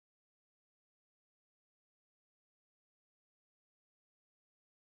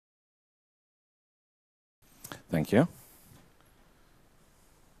Thank you.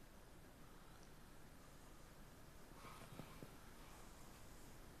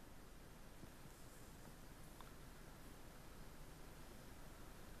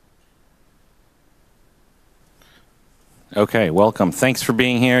 Okay, welcome. Thanks for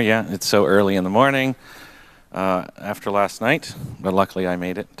being here. Yeah, it's so early in the morning after last night, but luckily I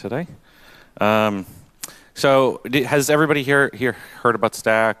made it today. Has everybody here heard about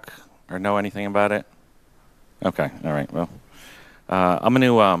STAC or know anything about it? Okay, all right. Well, I'm going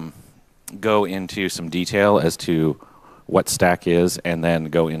to go into some detail as to what STAC is, and then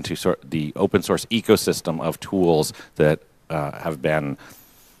go into the open source ecosystem of tools that have been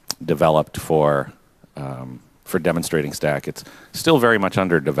developed for demonstrating STAC. It's still very much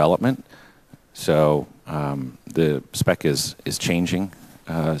under development, so the spec is changing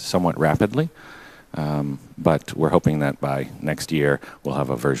somewhat rapidly, but we're hoping that by next year we'll have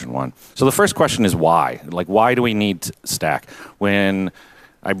a version 1. So the first question is why? Like, why do we need STAC? When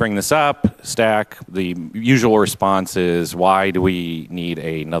I bring this up, STAC, the usual response is, why do we need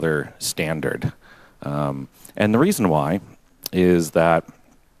another standard? And the reason why is that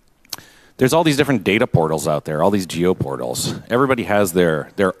there's all these different data portals out there, all these geo portals. Everybody has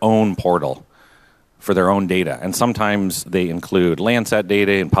their own portal for their own data, and sometimes they include Landsat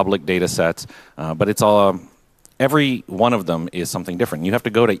data and public data sets, but it's all, every one of them is something different. You have to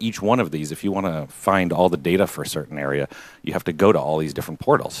go to each one of these. If you want to find all the data for a certain area, you have to go to all these different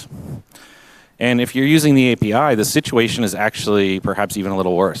portals. And if you're using the API, the situation is actually perhaps even a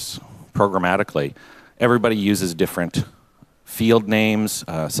little worse. Programmatically, everybody uses different field names,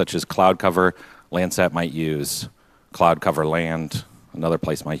 such as cloud cover. Landsat might use cloud cover land. Another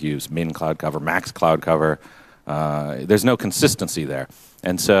place might use min cloud cover, max cloud cover. There's no consistency there.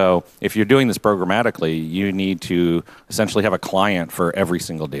 And so if you're doing this programmatically, you need to essentially have a client for every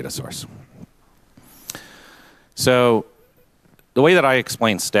single data source. So the way that I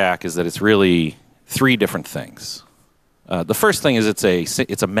explain STAC is that it's really 3 different things. The first thing is it's a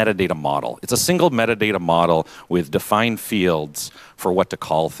metadata model. It's a single metadata model with defined fields for what to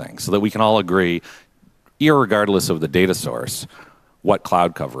call things, so that we can all agree, irregardless of the data source, what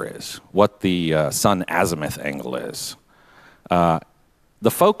cloud cover is, what the sun azimuth angle is.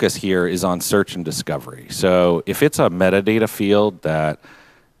 The focus here is on search and discovery. So if it's a metadata field that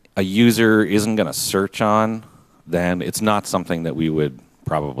a user isn't going to search on, then it's not something that we would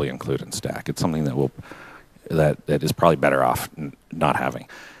probably include in STAC. It's something that is probably better off not having.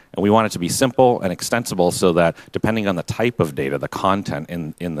 And we want it to be simple and extensible, so that depending on the type of data, the content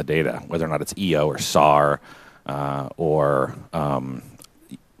in the data, whether or not it's EO or SAR or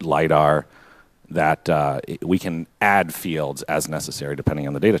LiDAR, that we can add fields as necessary depending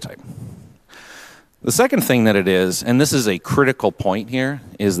on the data type. The second thing that it is, and this is a critical point here,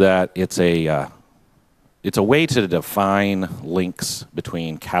 is that it's a way to define links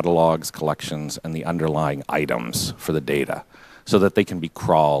between catalogs, collections, and the underlying items for the data, so that they can be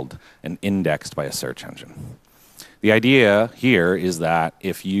crawled and indexed by a search engine. The idea here is that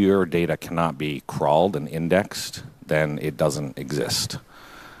if your data cannot be crawled and indexed, then it doesn't exist.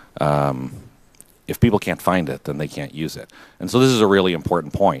 If people can't find it, then they can't use it. And so this is a really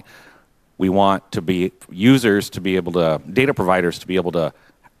important point. We want users to be able to, data providers to be able to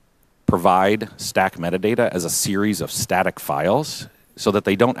provide STAC metadata as a series of static files, so that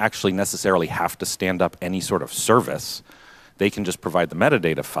they don't actually necessarily have to stand up any sort of service. They can just provide the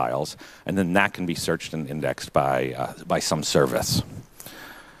metadata files, and then that can be searched and indexed by some service.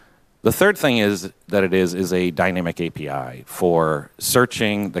 The third thing is that it is a dynamic API for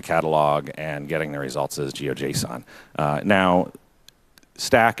searching the catalog and getting the results as GeoJSON. Now,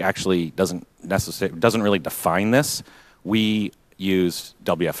 STAC actually doesn't really define this. We use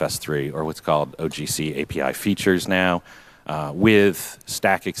WFS3, or what's called OGC API features now, with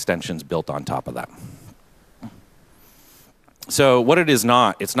STAC extensions built on top of that. So what it is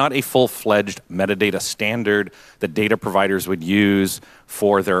not, it's not a full-fledged metadata standard that data providers would use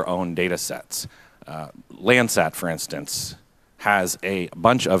for their own data sets. Landsat, for instance, has a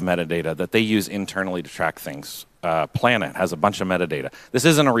bunch of metadata that they use internally to track things. Planet has a bunch of metadata. This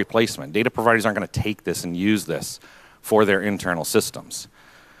isn't a replacement. Data providers aren't going to take this and use this for their internal systems.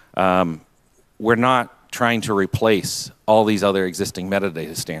 We're not trying to replace all these other existing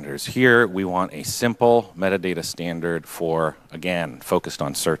metadata standards. Here, we want a simple metadata standard for, again, focused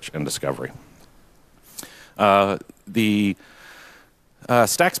on search and discovery. The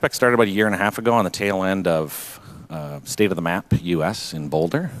STAC spec started about 1.5 years ago on the tail end of State of the Map US in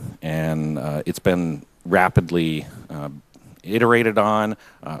Boulder, and it's been rapidly iterated on,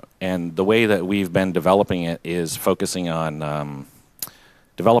 and the way that we've been developing it is focusing on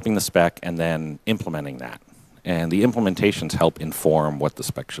developing the spec and then implementing that. and the implementations help inform what the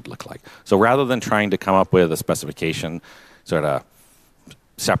spec should look like. So rather than trying to come up with a specification sort of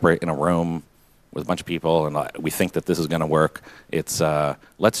separate in a room with a bunch of people and we think that this is going to work, it's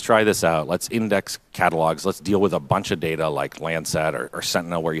let's try this out, let's index catalogs, let's deal with a bunch of data like Landsat or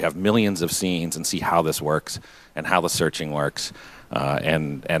Sentinel where you have millions of scenes and see how this works and how the searching works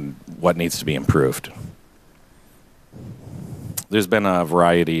and what needs to be improved. There's been a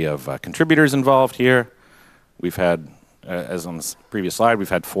variety of contributors involved here. We've had, as on the previous slide, we've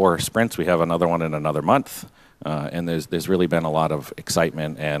had 4 sprints. We have another one in another month. And there's really been a lot of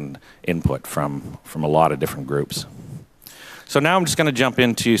excitement and input from a lot of different groups. So now I'm just going to jump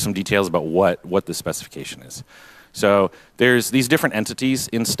into some details about what the specification is. So there's these different entities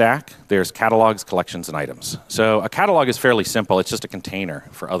in STAC. There's catalogs, collections, and items. So a catalog is fairly simple. It's just a container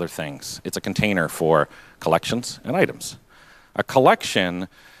for other things. It's a container for collections and items. A collection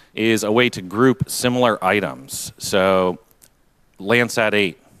is a way to group similar items. So Landsat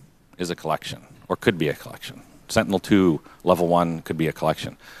 8 is a collection, or could be a collection. Sentinel-2 Level 1 could be a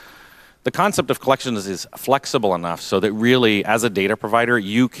collection. The concept of collections is flexible enough so that really, as a data provider,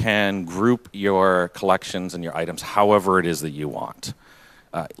 you can group your collections and your items however it is that you want.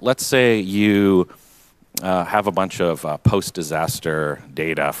 Let's say you have a bunch of post-disaster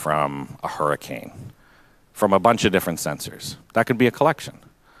data from a hurricane, from a bunch of different sensors. That could be a collection.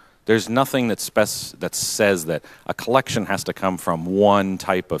 There's nothing that says that a collection has to come from one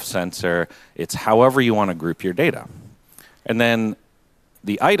type of sensor. It's however you want to group your data. And then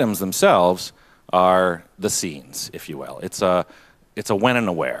the items themselves are the scenes, if you will. It's a when and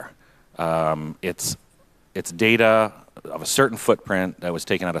a where. It's data of a certain footprint that was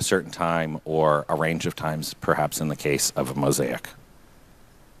taken at a certain time or a range of times, perhaps in the case of a mosaic.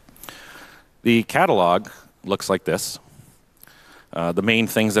 The catalog looks like this. The main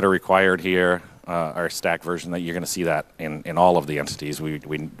things that are required here are STAC version. That you're going to see that in all of the entities. We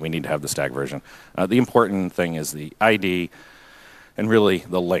need to have the STAC version. The important thing is the ID and really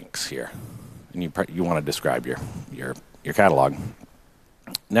the links here. And you want to describe your catalog.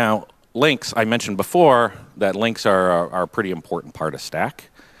 Now, links, I mentioned before that links are a pretty important part of STAC,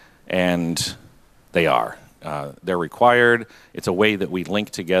 and they are. They're required. It's a way that we link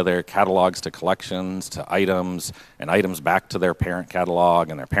together catalogs to collections, to items, and items back to their parent catalog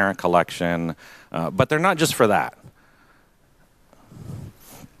and their parent collection. But they're not just for that.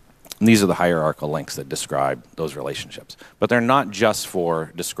 And these are the hierarchical links that describe those relationships. But they're not just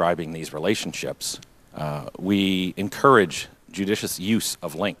for describing these relationships. We encourage judicious use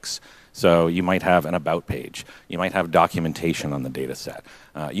of links. So you might have an about page. You might have documentation on the data set.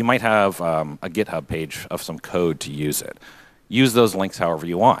 You might have a GitHub page of some code to use it. Use those links however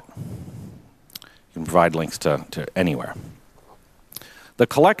you want. You can provide links to anywhere. The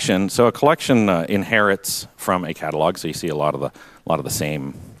collection, so a collection inherits from a catalog. So you see a lot of the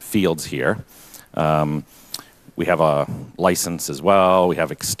same fields here. We have a license as well. We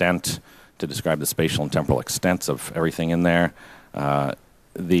have extent to describe the spatial and temporal extents of everything in there.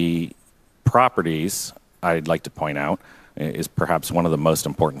 The properties, I'd like to point out, is perhaps one of the most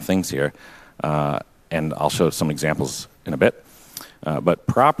important things here. And I'll show some examples in a bit. But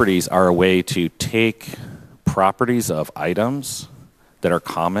properties are a way to take properties of items that are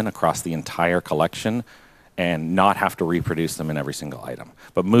common across the entire collection and not have to reproduce them in every single item,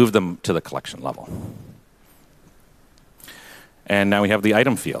 but move them to the collection level. And now we have the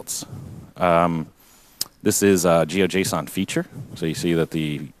item fields. This is a GeoJSON feature. So you see that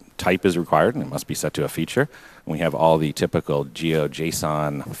the type is required and it must be set to a feature. And we have all the typical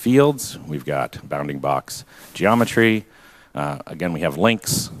GeoJSON fields. We've got bounding box geometry. Again, we have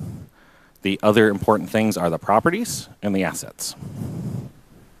links. The other important things are the properties and the assets.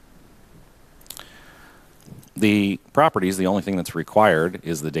 The properties, the only thing that's required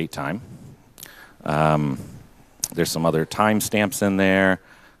is the date time. There's some other timestamps in there.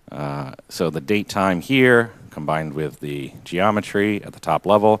 So the date time here, combined with the geometry at the top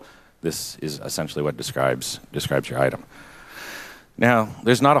level, this is essentially what describes your item. Now,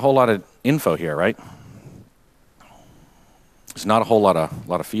 there's not a whole lot of info here, right? There's not a whole lot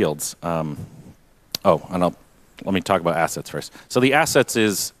of fields. Let me talk about assets first. So the assets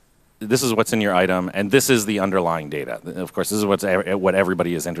this is what's in your item, and this is the underlying data. Of course, this is what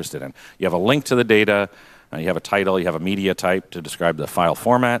everybody is interested in. You have a link to the data, you have a title, you have a media type to describe the file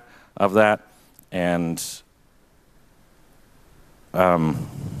format of that, and all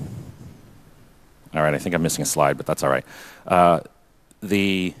right, I think I'm missing a slide, but that's all right.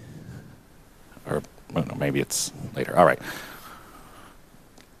 Maybe it's later. All right.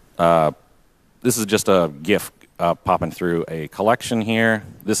 This is just a GIF popping through a collection here.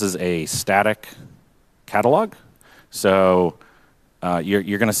 This is a static catalog. So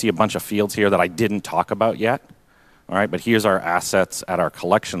you're going to see a bunch of fields here that I didn't talk about yet. All right, but here's our assets at our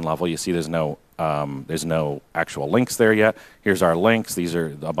collection level. You see there's no actual links there yet. Here's our links. These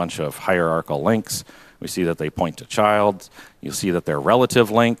are a bunch of hierarchical links. We see that they point to child. You'll see that they're relative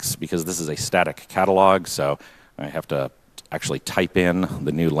links because this is a static catalog, so I have to actually type in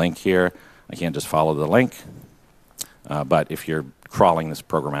the new link here. I can't just follow the link. But if you're crawling this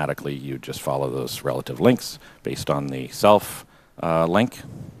programmatically, you just follow those relative links based on the self link.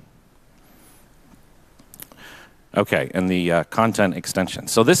 Okay, and the content extension.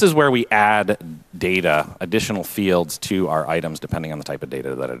 So this is where we add data, additional fields to our items depending on the type of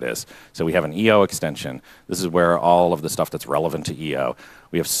data that it is. So we have an EO extension. This is where all of the stuff that's relevant to EO.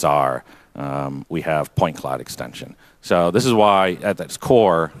 We have SAR. We have point cloud extension. So this is why at its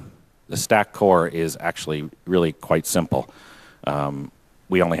core, the STAC core is actually really quite simple.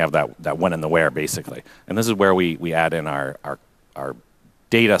 We only have that when and the where basically. And this is where we add in our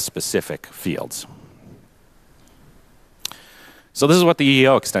data specific fields. So this is what the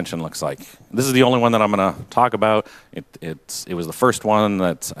EO extension looks like. This is the only one that I'm going to talk about. It was the first one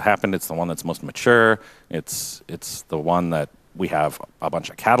that's happened. It's the one that's most mature. It's the one that we have a bunch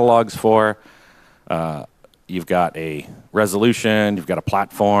of catalogs for. You've got a resolution. You've got a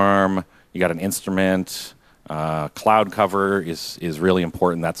platform. You got an instrument. Cloud cover is really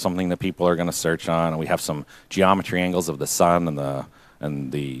important. That's something that people are going to search on. And we have some geometry angles of the sun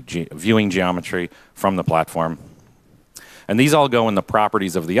and the viewing geometry from the platform. And these all go in the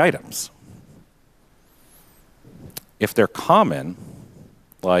properties of the items. If they're common,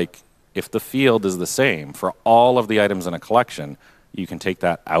 like if the field is the same for all of the items in a collection, you can take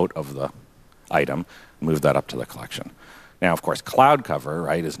that out of the item, move that up to the collection. Now, of course, cloud cover,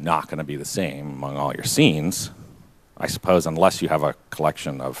 right, is not going to be the same among all your scenes, I suppose, unless you have a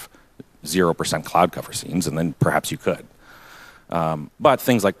collection of 0% cloud cover scenes, and then perhaps you could. But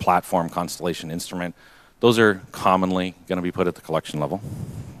things like platform, constellation, instrument, those are commonly going to be put at the collection level.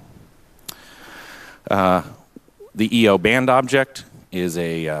 The EO band object is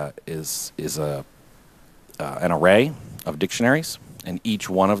an array of dictionaries, and each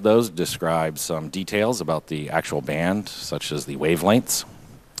one of those describes some details about the actual band, such as the wavelengths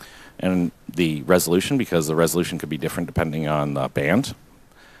and the resolution, because the resolution could be different depending on the band.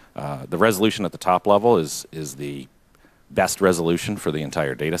 The resolution at the top level is the best resolution for the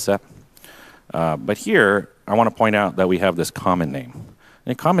entire data set. But here, I want to point out that we have this common name.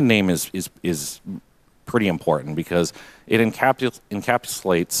 And a common name is pretty important because it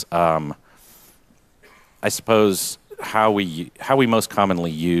encapsulates, I suppose, how we most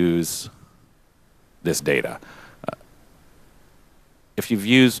commonly use this data. If you've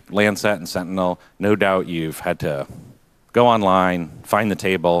used Landsat and Sentinel, no doubt you've had to go online, find the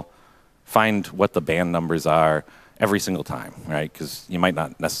table, find what the band numbers are, every single time, right? Because you might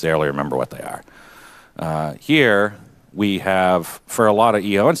not necessarily remember what they are. Here, we have, for a lot of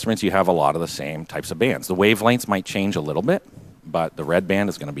EO instruments, you have a lot of the same types of bands. The wavelengths might change a little bit, but the red band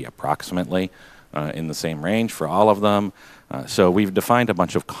is going to be approximately in the same range for all of them. So we've defined a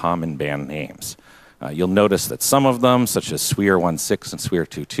bunch of common band names. You'll notice that some of them, such as SWIR 1.6 and SWIR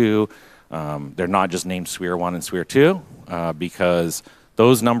 2.2, they're not just named SWIR 1 and SWIR 2, because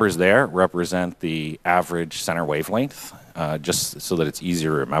those numbers there represent the average center wavelength, just so that it's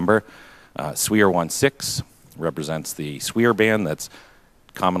easier to remember. SWIR 1.6 represents the SWIR band that's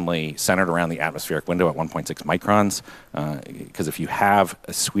commonly centered around the atmospheric window at 1.6 microns, because if you have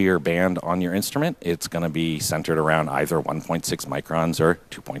a SWIR band on your instrument, it's going to be centered around either 1.6 microns or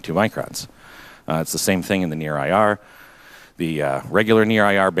 2.2 microns. It's the same thing in the near IR. The regular near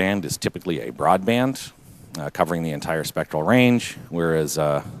IR band is typically a broadband, covering the entire spectral range, whereas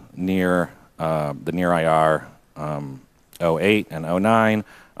the near IR 08 and 09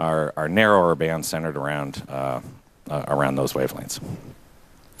 are narrower bands centered around those wavelengths.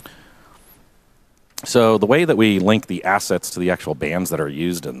 So the way that we link the assets to the actual bands that are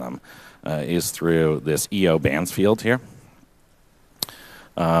used in them is through this EO bands field here.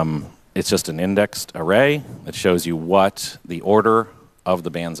 It's just an indexed array that shows you what the order of the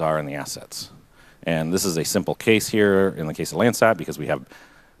bands are in the assets. And this is a simple case here in the case of Landsat because we have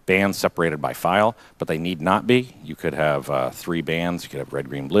bands separated by file, but they need not be. You could have 3 bands, you could have red,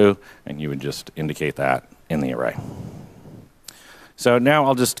 green, blue, and you would just indicate that in the array. So now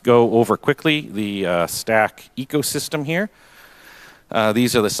I'll just go over quickly the STAC ecosystem here.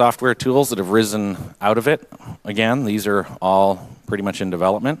 These are the software tools that have risen out of it. Again, these are all pretty much in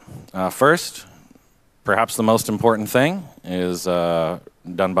development. First, perhaps the most important thing is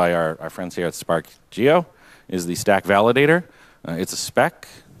done by our friends here at Spark Geo, is the STAC validator. It's a spec,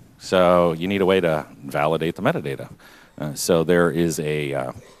 So you need a way to validate the metadata. So there is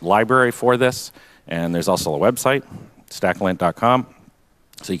a library for this, and there's also a website, stacklint.com.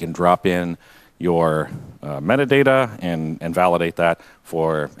 So you can drop in your metadata and validate that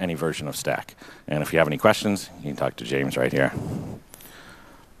for any version of STAC. And if you have any questions, you can talk to James right here.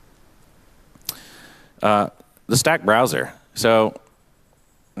 The STAC browser. So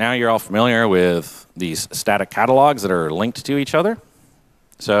now you're all familiar with these static catalogs that are linked to each other.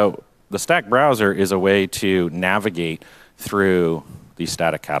 So the STAC browser is a way to navigate through these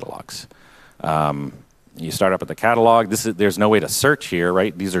static catalogs. You start up at the catalog. There's no way to search here,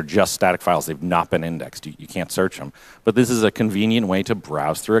 right? These are just static files. They've not been indexed. You can't search them. But this is a convenient way to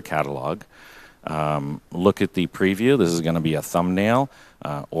browse through a catalog. Look at the preview. This is going to be a thumbnail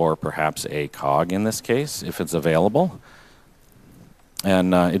or perhaps a cog in this case, if it's available.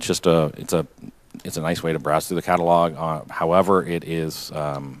 And it's a nice way to browse through the catalog. However, it's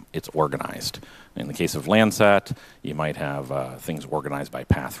organized. In the case of Landsat, you might have things organized by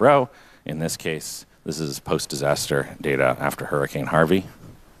path row. In this case, this is post-disaster data after Hurricane Harvey.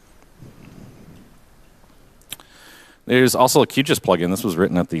 There's also a QGIS plugin. This was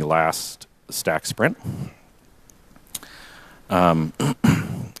written at the last STAC sprint.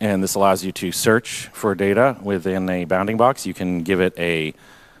 And this allows you to search for data within a bounding box. You can give it a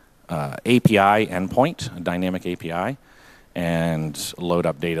API endpoint, a dynamic API, and load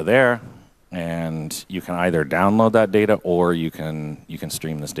up data there. And you can either download that data or you can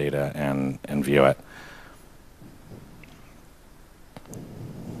stream this data and view it.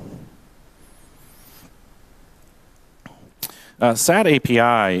 SAT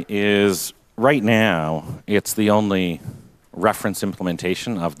API is, right now, it's the only reference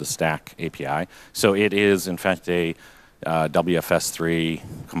implementation of the STAC API. So it is, in fact, a WFS3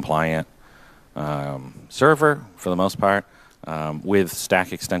 compliant server for the most part, with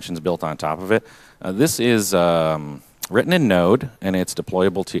STAC extensions built on top of it. This is written in Node, and it's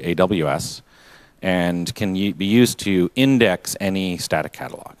deployable to AWS, and can be used to index any static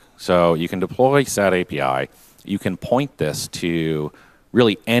catalog. So you can deploy SAT API. You can point this to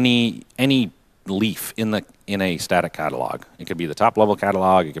really any leaf in a static catalog. It could be the top level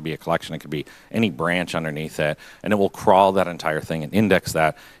catalog, it could be a collection, it could be any branch underneath it, and it will crawl that entire thing and index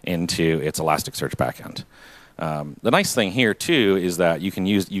that into its Elasticsearch backend. The nice thing here too is that you can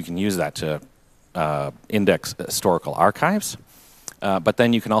use that to index historical archives, but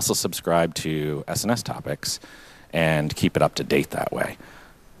then you can also subscribe to SNS topics and keep it up to date that way.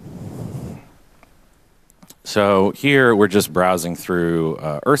 So here we're just browsing through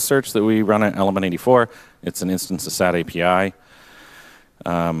EarthSearch that we run at Element 84. It's an instance of SAT API.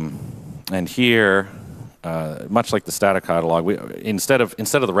 And here, much like the static catalog, instead of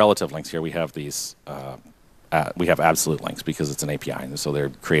the relative links here, we have these we have absolute links because it's an API, and so they're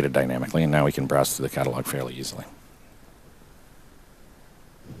created dynamically, and now we can browse through the catalog fairly easily.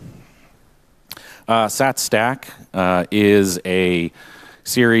 SAT Stack is a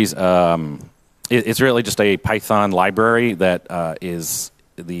series. It's really just a Python library that it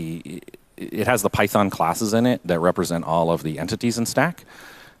has the Python classes in it that represent all of the entities in STAC.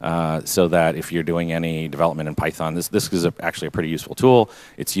 So that if you're doing any development in Python, this is actually a pretty useful tool.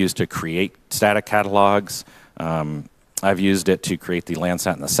 It's used to create static catalogs. I've used it to create the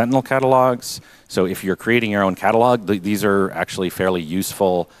Landsat and the Sentinel catalogs. So if you're creating your own catalog, these are actually fairly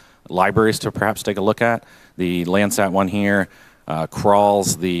useful libraries to perhaps take a look at. The Landsat one here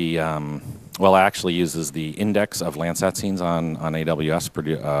crawls the, well, it actually uses the index of Landsat scenes on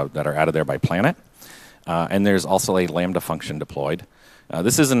AWS that are added there by Planet. And there's also a Lambda function deployed.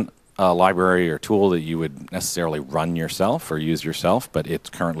 This isn't a library or tool that you would necessarily run yourself or use yourself, but it's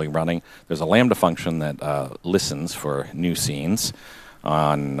currently running. There's a Lambda function that listens for new scenes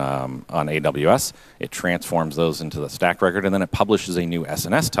on AWS. It transforms those into the STAC record, and then it publishes a new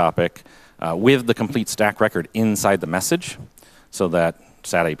SNS topic with the complete STAC record inside the message, so that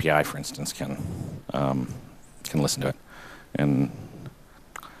SAT API, for instance, can listen to it. And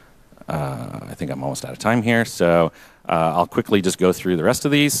I think I'm almost out of time here, so I'll quickly just go through the rest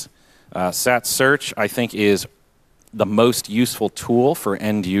of these. SAT Search, I think, is the most useful tool for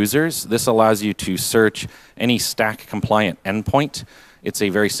end users. This allows you to search any STAC compliant endpoint. It's a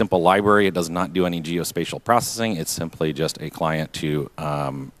very simple library. It does not do any geospatial processing. It's simply just a client to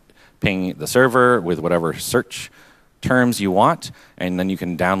ping the server with whatever search terms you want, and then you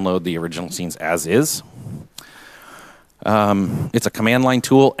can download the original scenes as is. It's a command line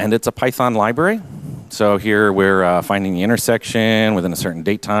tool, and it's a Python library. So here we're finding the intersection within a certain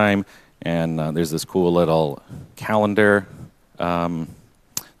date time, and there's this cool little calendar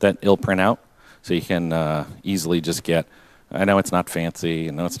that it'll print out. So you can easily just get I know it's not fancy,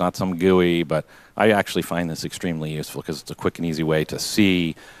 I know it's not some GUI, but I actually find this extremely useful because it's a quick and easy way to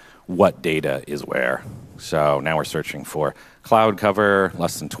see what data is where. So now we're searching for cloud cover,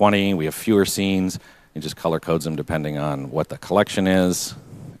 less than 20. We have fewer scenes. It just color codes them depending on what the collection is.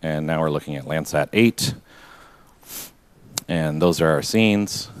 And now we're looking at Landsat 8. And those are our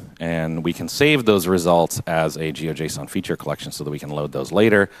scenes. And we can save those results as a GeoJSON feature collection so that we can load those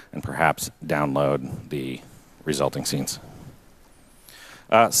later and perhaps download the resulting scenes.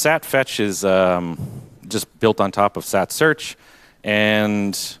 Sat fetch is just built on top of sat search.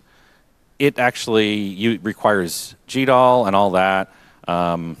 And it actually requires GDAL and all that.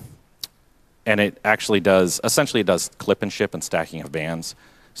 And it actually does, essentially it does clip and ship and stacking of bands.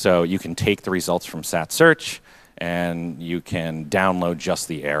 So you can take the results from sat search and you can download just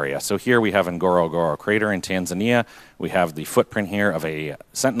the area. So here we have Ngorongoro Crater in Tanzania. We have the footprint here of a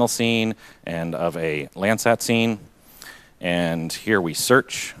Sentinel scene and of a Landsat scene. And here we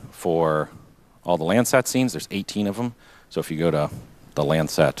search for all the Landsat scenes. There's 18 of them. So if you go to the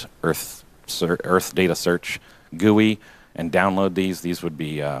Landsat Earth data search GUI and download these would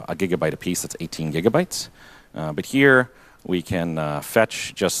be a gigabyte apiece. That's 18 gigabytes. But here we can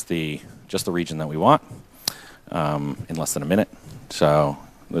fetch just the region that we want in less than a minute. So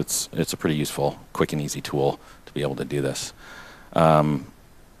it's a pretty useful, quick and easy tool to be able to do this. And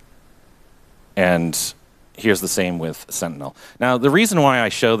here's the same with Sentinel. Now, the reason why I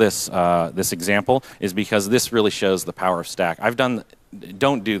show this this example is because this really shows the power of STAC.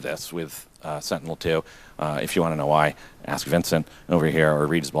 Don't do this with Sentinel 2. If you want to know why, ask Vincent over here or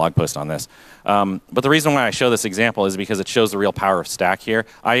read his blog post on this. But the reason why I show this example is because it shows the real power of STAC here.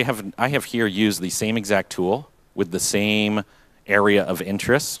 I have here used the same exact tool with the same area of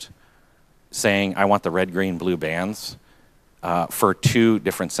interest, saying I want the red, green, blue bands for 2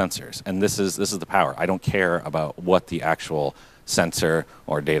 different sensors. And this is the power. I don't care about what the actual sensor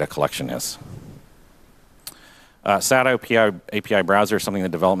or data collection is. SAT API browser is something the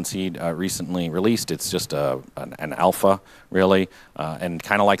development seed recently released. It's just an alpha, really. And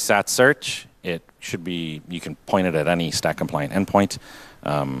kind of like SAT search, it should be, you can point it at any STAC compliant endpoint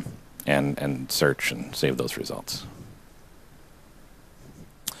and search and save those results.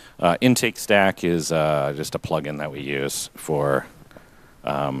 Intake Stack is just a plugin that we use for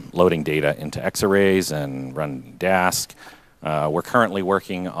loading data into Xarrays and running Dask. We're currently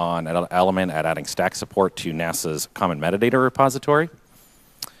working on an element at adding STAC support to NASA's Common Metadata Repository.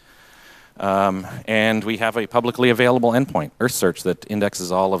 And we have a publicly available endpoint, EarthSearch, that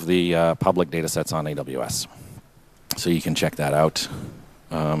indexes all of the public data sets on AWS. So you can check that out.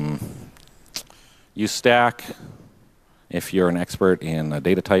 Use STAC. If you're an expert in a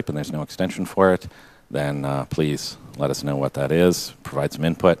data type and there's no extension for it, then please let us know what that is, provide some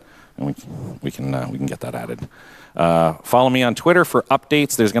input, and we can get that added. Follow me on Twitter for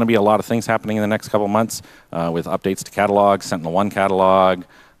updates. There's going to be a lot of things happening in the next couple months with updates to catalogs, Sentinel-1 catalog,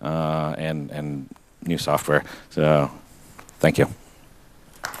 and new software. So thank you.